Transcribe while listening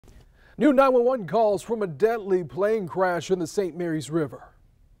New 911 calls from a deadly plane crash in the St. Mary's River.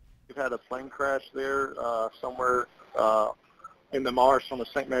 We've had a plane crash there somewhere in the marsh on the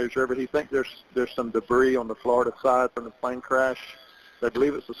St. Mary's River. He thinks there's some debris on the Florida side from the plane crash. They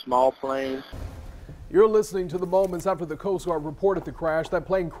believe it's a small plane. You're listening to the moments after the Coast Guard reported the crash. That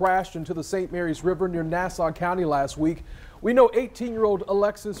plane crashed into the St. Mary's River near Nassau County last week. We know 18-year-old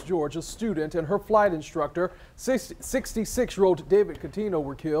Alexis George, a student, and her flight instructor, 66-year-old David Cuttino,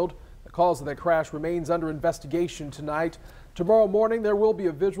 were killed. The cause of that crash remains under investigation tonight. Tomorrow morning, there will be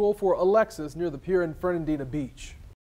a vigil for Alexis near the pier in Fernandina Beach.